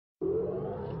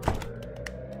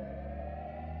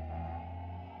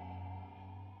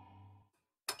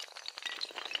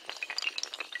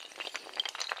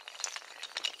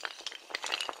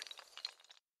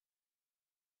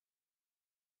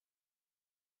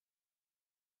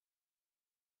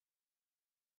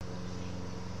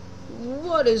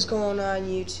What is going on,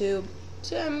 YouTube?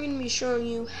 Today I'm going to be showing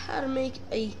you how to make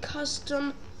a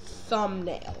custom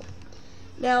thumbnail.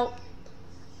 Now,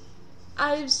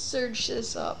 I've searched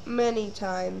this up many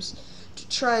times to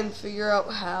try and figure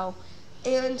out how,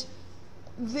 and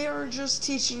they're just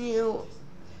teaching you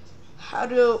how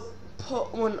to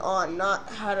put one on, not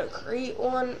how to create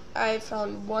one. I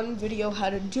found one video how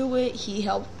to do it. He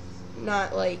helped,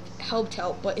 not like helped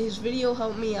out, but his video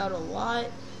helped me out a lot.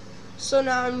 So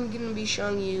now I'm going to be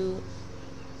showing you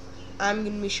how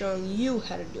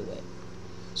to do it.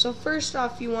 So first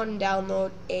off, you want to download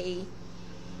a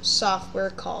software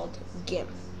called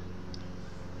GIMP.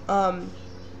 The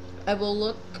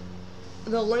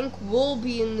link will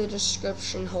be in the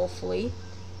description, hopefully.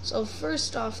 So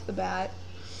first off the bat,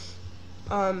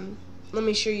 let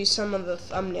me show you some of the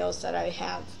thumbnails that I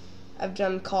have. I've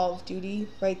done Call of Duty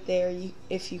right there.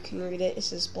 If you can read it, it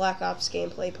says Black Ops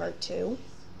Gameplay Part 2.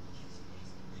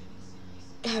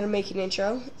 How to make an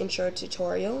intro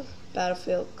tutorial,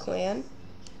 Battlefield Clan,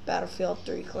 Battlefield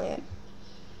 3 Clan,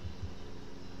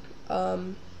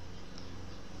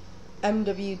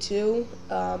 MW2,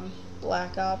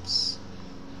 Black Ops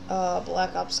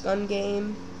gun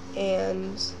game,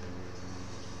 and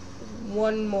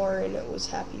one more, and it was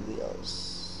Happy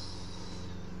Wheels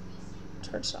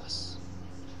Turd Sauce.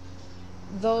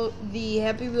 Though the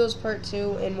Happy Wheels Part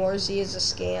 2 and Warzy is a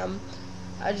scam,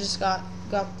 I just got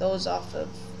those off of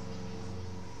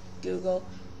Google.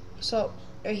 So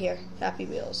right here, Happy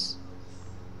Wheels.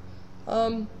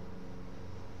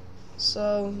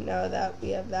 So now that we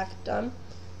have that done,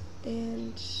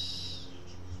 and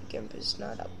GIMP is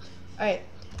not up. Alright,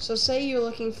 so say you're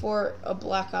looking for a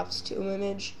Black Ops 2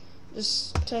 image.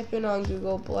 Just type in on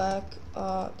Google Black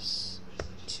Ops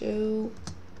 2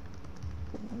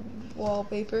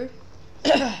 wallpaper.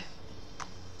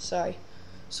 Sorry,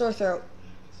 sore throat.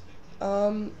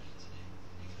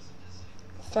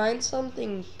 Find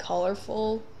something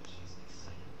colorful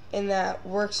and that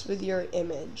works with your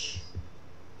image.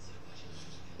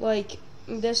 Like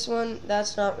this one,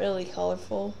 that's not really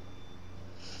colorful.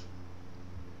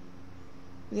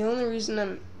 The only reason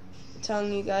I'm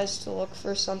telling you guys to look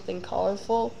for something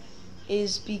colorful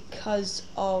is because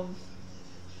of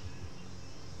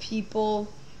people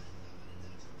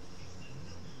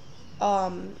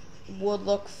would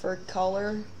look for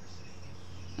color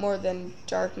more than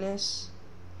darkness.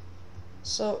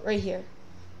 So right here,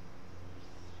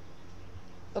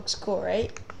 looks cool,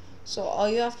 right? So all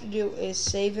you have to do is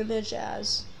save image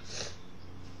as,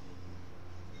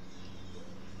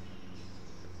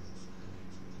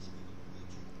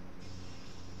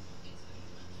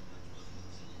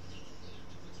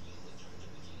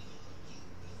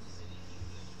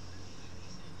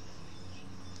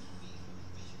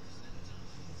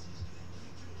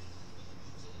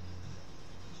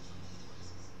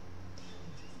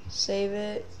 save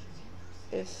it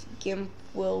if GIMP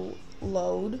will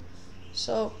load.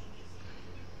 So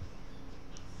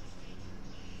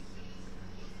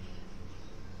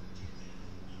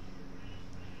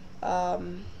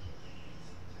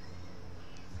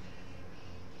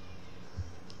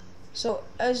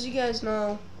as you guys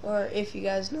know, or if you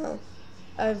guys know,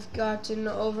 I've gotten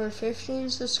over 15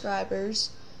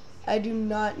 subscribers. I do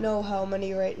not know how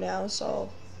many right now, so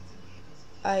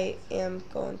I am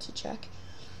going to check.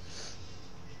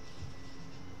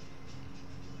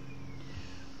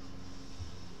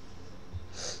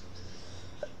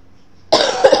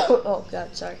 Oh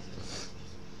God, sorry.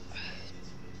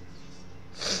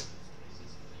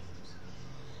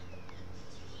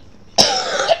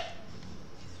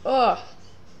 Oh.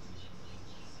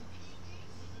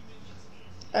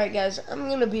 Alright guys, I'm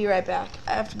gonna be right back.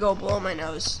 I have to go blow my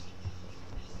nose.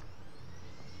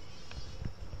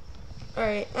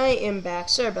 Alright, I am back.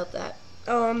 Sorry about that.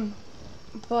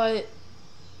 But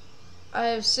I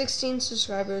have 16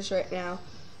 subscribers right now.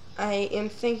 I am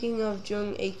thinking of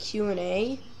doing a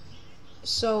Q&A.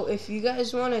 So if you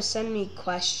guys want to send me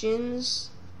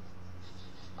questions,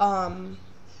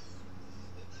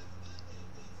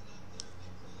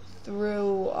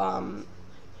 through,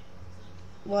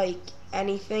 like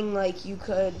anything, like you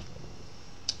could,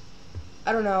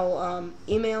 I don't know,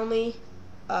 email me,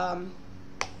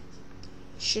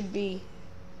 should be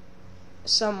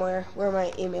somewhere where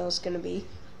my email is going to be,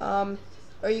 or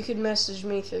you could message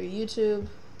me through YouTube.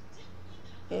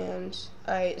 And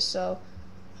alright, so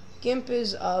GIMP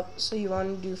is up, so you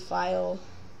want to do File,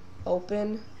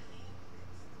 Open,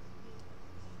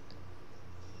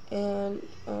 and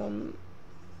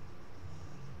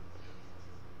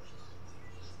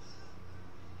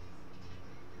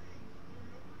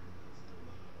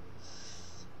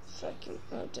if I can,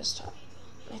 desktop,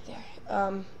 right there.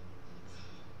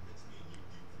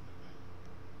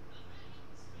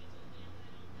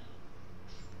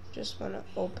 just want to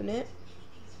open it.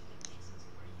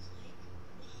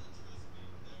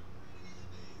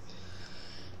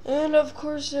 And of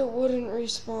course it wouldn't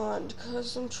respond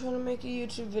because I'm trying to make a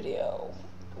YouTube video.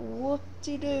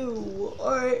 Whoop-de-doo.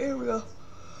 Alright, here we go.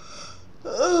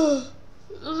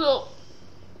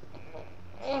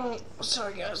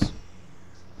 Sorry guys.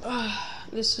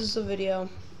 This is the video.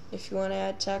 If you want to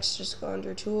add text, just go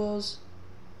under tools,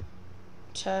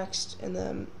 text, and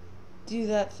then do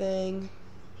that thing.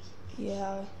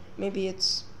 Yeah, maybe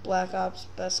it's Black Ops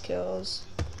best kills.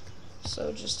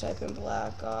 So just type in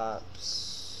Black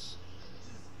Ops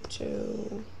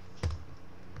 2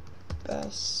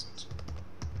 best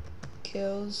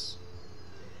kills.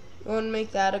 You want to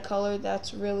make that a color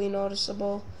that's really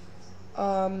noticeable.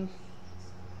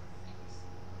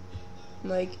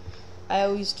 Like I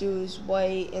always do is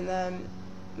white, and then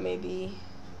maybe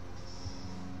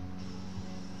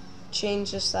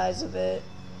change the size of it,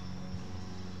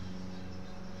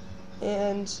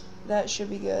 and that should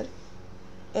be good.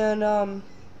 And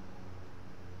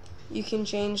you can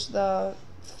change the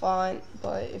font,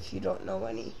 but if you don't know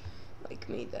any like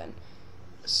me, then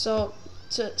so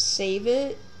to save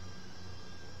it,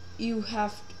 you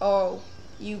have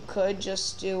you could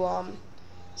just do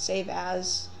save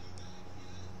as.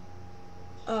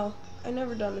 Oh, I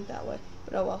never done it that way,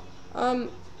 but oh well.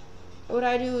 What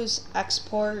I do is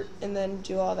export and then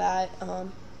do all that.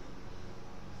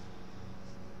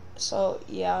 So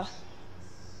yeah.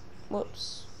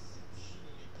 Whoops.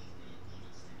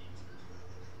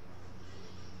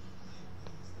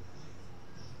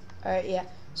 Alright, yeah,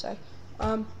 sorry.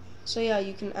 So yeah,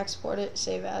 you can export it,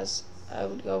 save as. I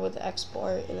would go with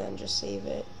export and then just save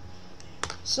it.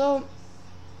 So,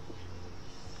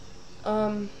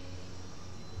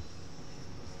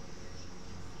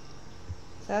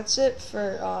 that's it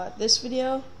for this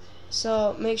video.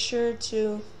 So make sure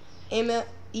to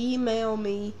email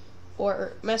me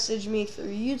or message me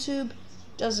through YouTube.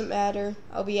 Doesn't matter.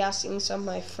 I'll be asking some of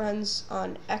my friends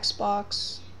on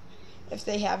Xbox if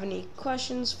they have any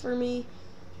questions for me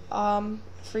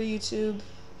for YouTube.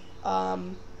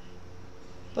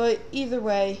 But either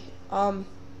way, I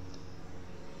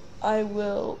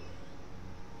will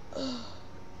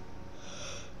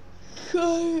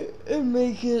try and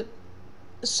make it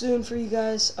soon for you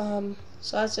guys. So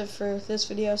that's it for this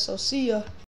video. So see ya.